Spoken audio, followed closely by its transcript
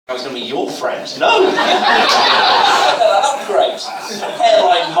I was going to be your friend. No! Great.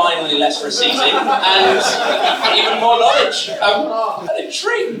 Hairline minorly less receding, and even more knowledge. And a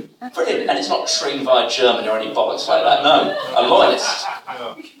tree. Brilliant. And it's not tree via German or any bollocks like that. No. A loyalist.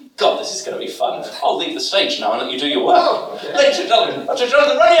 God, this is going to be fun. I'll leave the stage now and let you do your work. Ladies and gentlemen, Dr.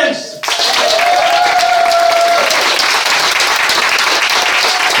 Jonathan Runions!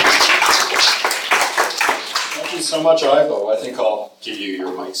 Thank you so much, Ivo. I think I'll give you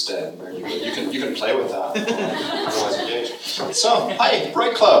your mic stand. You can play with that. Otherwise engage. So, hi,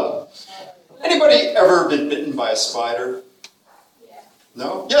 Bright Club. Anybody ever been bitten by a spider?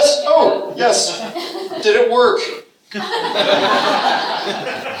 No? Yes? Oh, yes. Did it work?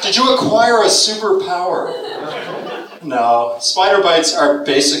 Did you acquire a superpower? No. Spider bites are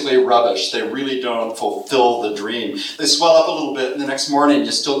basically rubbish. They really don't fulfill the dream. They swell up a little bit, and the next morning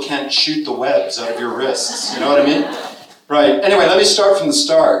you still can't shoot the webs out of your wrists. You know what I mean? Right. Anyway, let me start from the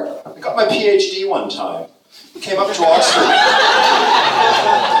start. I got my PhD one time. Came up to Oxford.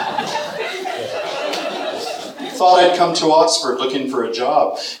 Thought I'd come to Oxford looking for a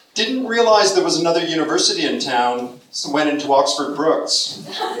job. Didn't realize there was another university in town, so went into Oxford Brookes.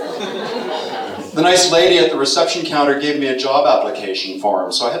 The nice lady at the reception counter gave me a job application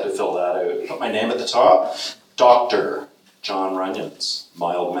form, so I had to fill that out. Put my name at the top. Dr. John Runions,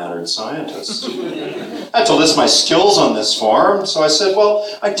 mild-mannered scientist. I had to list my skills on this form, so I said, well,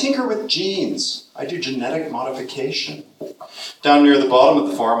 I tinker with genes. I do genetic modification. Down near the bottom of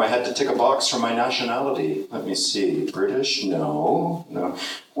the form, I had to tick a box for my nationality. Let me see, British? No.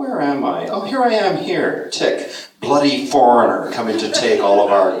 Where am I? Oh, here I am here. Tick. Bloody foreigner coming to take all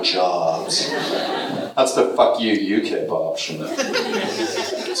of our jobs. That's the fuck you UKIP option.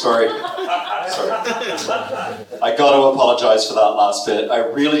 Sorry. I got to apologize for that last bit. I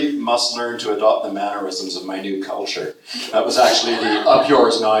really must learn to adopt the mannerisms of my new culture. That was actually the up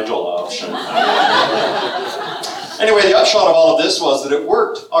yours Nigel option. Anyway, the upshot of all of this was that it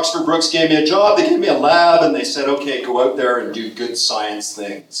worked. Oxford Brookes gave me a job, they gave me a lab, and they said, okay, go out there and do good science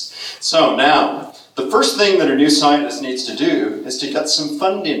things. So now, the first thing that a new scientist needs to do is to get some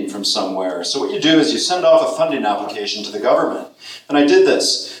funding from somewhere. So what you do is you send off a funding application to the government. And I did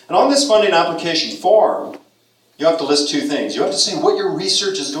this. And on this funding application form, you have to list two things. You have to say what your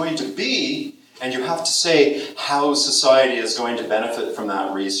research is going to be, and you have to say how society is going to benefit from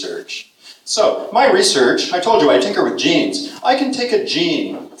that research. So, my research, I told you I tinker with genes. I can take a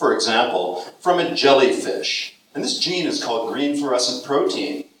gene, for example, from a jellyfish. And this gene is called green fluorescent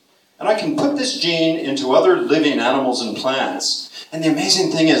protein. And I can put this gene into other living animals and plants. And the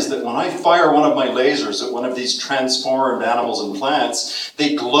amazing thing is that when I fire one of my lasers at one of these transformed animals and plants,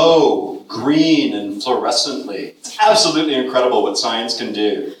 they glow green and fluorescently. It's absolutely incredible what science can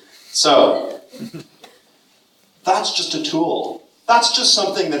do. So, that's just a tool. That's just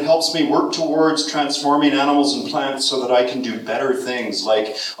something that helps me work towards transforming animals and plants so that I can do better things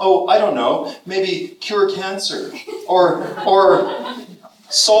like, oh, I don't know, maybe cure cancer or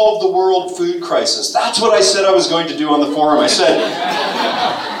solve the world food crisis. That's what I said I was going to do on the forum. I said,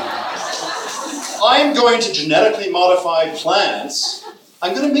 I'm going to genetically modify plants.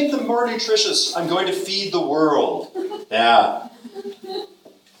 I'm going to make them more nutritious. I'm going to feed the world. Yeah.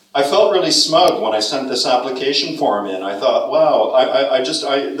 I felt really smug when I sent this application form in. I thought, wow,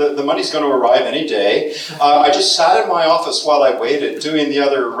 the money's going to arrive any day. I just sat in my office while I waited, doing the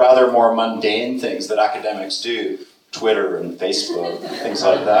other rather more mundane things that academics do. Twitter and Facebook, things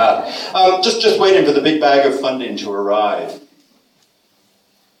like that. Just waiting for the big bag of funding to arrive.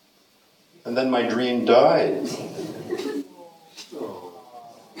 And then my dream died.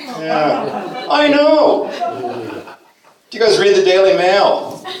 Yeah, I know. Do you guys read the Daily Mail?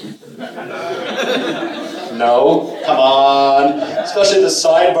 No? Come on. Especially the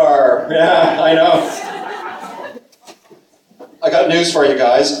sidebar. Yeah, I know. I got news for you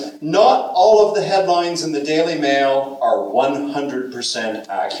guys. Not all of the headlines in the Daily Mail are 100%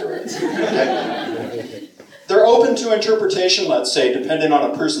 accurate. Okay? They're open to interpretation, let's say, depending on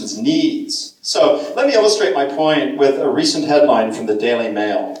a person's needs. So, let me illustrate my point with a recent headline from the Daily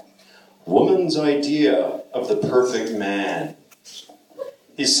Mail. Woman's idea of the perfect man.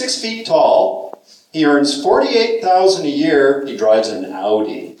 He's 6 feet tall. He earns $48,000 a year. He drives an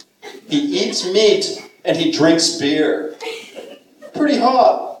Audi. He eats meat and he drinks beer. Pretty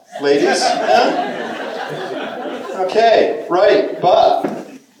hot, ladies. Huh? Okay, right, but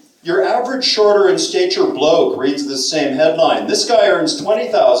your average shorter in stature bloke reads this same headline. This guy earns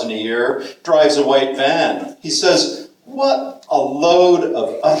 $20,000 a year, drives a white van. He says, what a load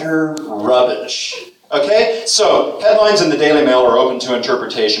of utter rubbish. Okay, so headlines in the Daily Mail are open to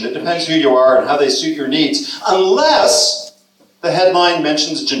interpretation. It depends who you are and how they suit your needs. Unless The headline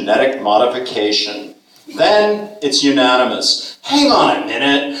mentions genetic modification. Then it's unanimous. Hang on a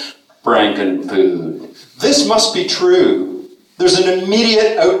minute. Frankenfood. This must be true. There's an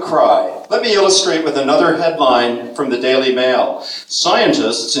immediate outcry. Let me illustrate with another headline from the Daily Mail.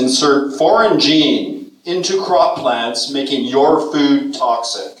 Scientists insert foreign gene into crop plants, making your food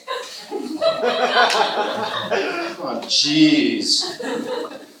toxic. Oh, jeez.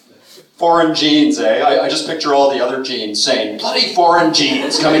 Foreign genes, eh? I just picture all the other genes saying, bloody foreign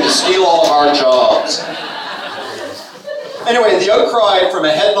genes coming to steal all of our jobs. Anyway, the outcry from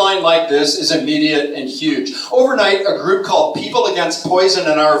a headline like this is immediate and huge. Overnight, a group called People Against Poison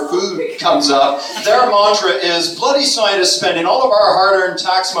in Our Food comes up. Their mantra is, bloody scientists spending all of our hard-earned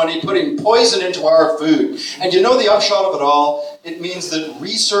tax money putting poison into our food. And you know the upshot of it all? It means that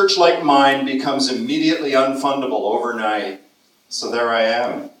research like mine becomes immediately unfundable overnight. So there I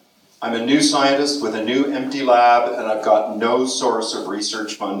am. I'm a new scientist with a new empty lab, and I've got no source of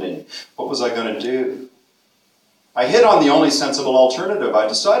research funding. What was I going to do? I hit on the only sensible alternative. I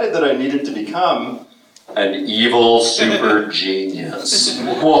decided that I needed to become an evil super genius.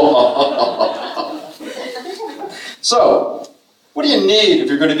 So, what do you need if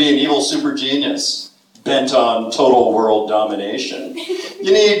you're going to be an evil super genius bent on total world domination?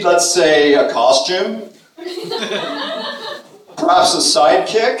 You need, let's say, a costume, perhaps a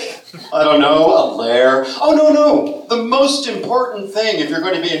sidekick, I don't know, a lair. Oh, no. The most important thing if you're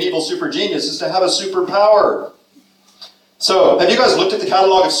going to be an evil super genius is to have a superpower. So, have you guys looked at the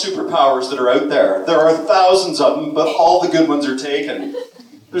catalog of superpowers that are out there? There are thousands of them, but all the good ones are taken.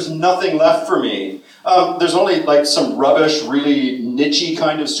 There's nothing left for me. There's only like some rubbish, really niche-y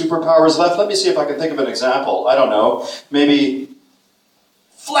kind of superpowers left. Let me see if I can think of an example. I don't know. Maybe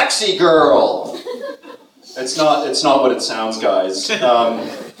Flexi Girl. It's not what it sounds, guys.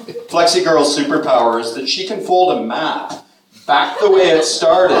 Flexi Girl's superpower is that she can fold a map back the way it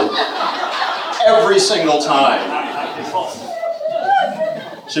started every single time.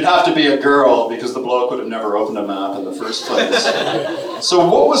 She'd have to be a girl because the bloke would have never opened a map in the first place. So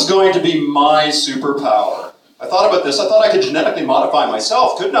what was going to be my superpower? I thought about this. I thought I could genetically modify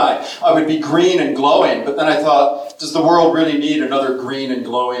myself, couldn't I? I would be green and glowing, but then I thought, does the world really need another green and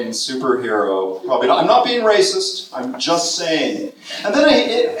glowing superhero? Probably not. I'm not being racist. I'm just saying. And then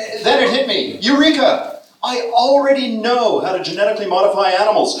it hit me. Eureka! I already know how to genetically modify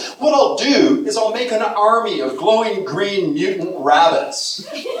animals. What I'll do is I'll make an army of glowing green mutant rabbits.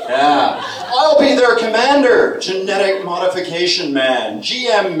 Yeah. I'll be their commander, genetic modification man,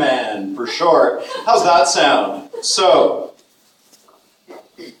 GM man for short. How's that sound? So,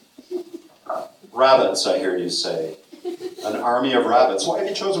 rabbits, I hear you say. An army of rabbits. Why have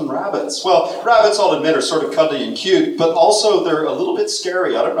you chosen rabbits? Well, rabbits, I'll admit, are sort of cuddly and cute, but also they're a little bit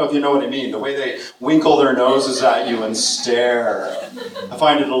scary. I don't know if you know what I mean. The way they winkle their noses at you and stare. I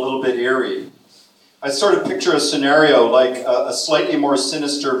find it a little bit eerie. I sort of picture a scenario like a slightly more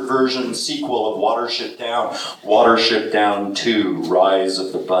sinister version sequel of Watership Down. Watership Down 2, Rise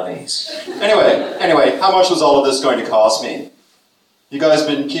of the Bunnies. Anyway, how much was all of this going to cost me? You guys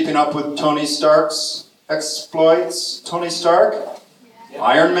been keeping up with Tony Stark's exploits? Tony Stark? Yeah.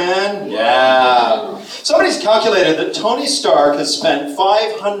 Iron Man? Yeah. Somebody's calculated that Tony Stark has spent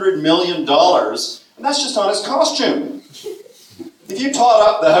 $500 million, and that's just on his costume. If you tot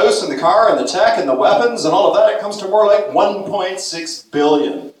up the house and the car and the tech and the weapons and all of that, it comes to more like $1.6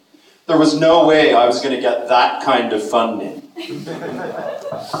 billion. There was no way I was going to get that kind of funding.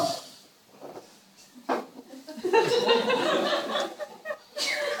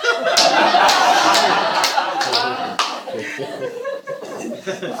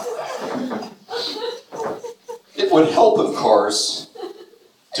 It would help, of course,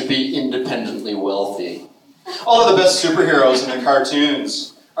 to be independently wealthy. All of the best superheroes in the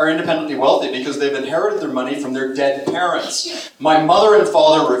cartoons are independently wealthy because they've inherited their money from their dead parents. My mother and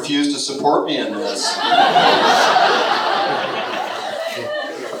father refused to support me in this.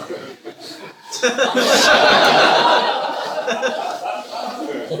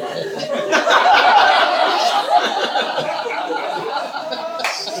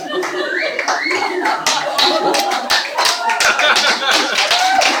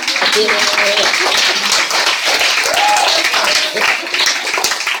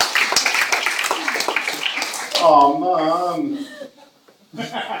 Oh, Mom.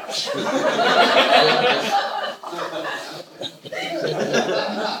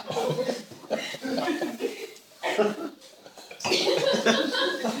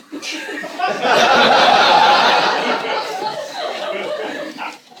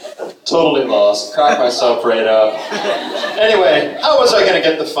 Totally lost. Cracked myself right up. Anyway, how was I going to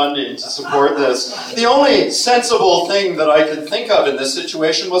get the funding to support this? The only sensible thing that I could think of in this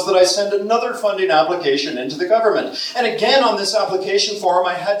situation was that I send another funding application into the government. And again, on this application form,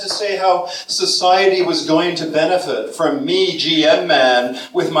 I had to say how society was going to benefit from me, GM Man,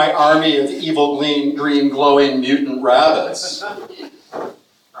 with my army of evil, green, glowing mutant rabbits.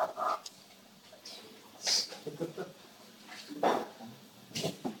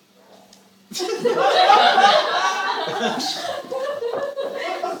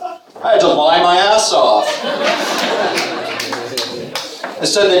 I had to lie my ass off. I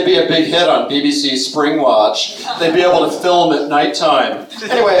said they'd be a big hit on BBC Spring Watch. They'd be able to film at nighttime.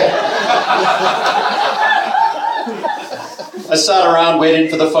 Anyway, I sat around waiting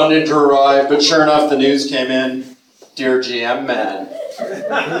for the funding to arrive, but sure enough, the news came in. Dear GM Man,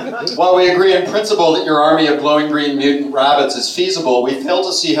 while we agree in principle that your army of glowing green mutant rabbits is feasible, we fail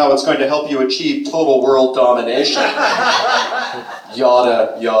to see how it's going to help you achieve total world domination.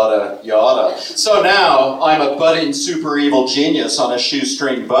 Yada, yada, yada. So now, I'm a budding super evil genius on a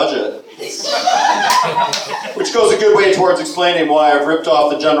shoestring budget. Which goes a good way towards explaining why I've ripped off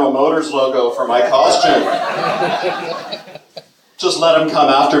the General Motors logo for my costume. Just let them come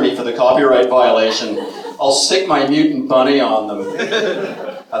after me for the copyright violation. I'll stick my mutant bunny on them.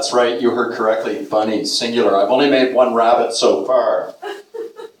 That's right, you heard correctly. Bunny, singular. I've only made one rabbit so far.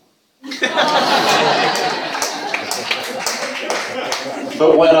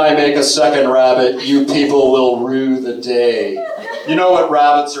 But when I make a second rabbit, you people will rue the day. You know what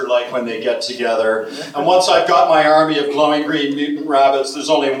rabbits are like when they get together. And once I've got my army of glowing green mutant rabbits,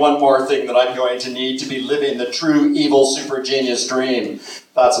 there's only one more thing that I'm going to need to be living the true evil super genius dream.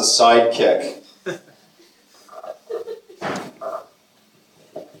 That's a sidekick.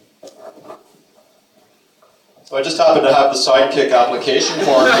 So I just happen to have the sidekick application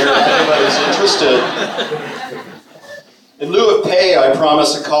form here if anybody's interested. In lieu of pay, I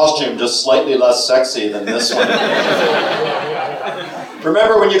promise a costume just slightly less sexy than this one.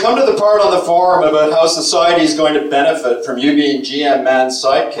 Remember, when you come to the part on the forum about how society is going to benefit from you being GM Man's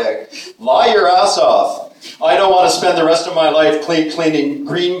sidekick, lie your ass off. I don't want to spend the rest of my life cleaning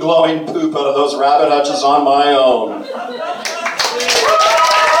green glowing poop out of those rabbit hutches on my own.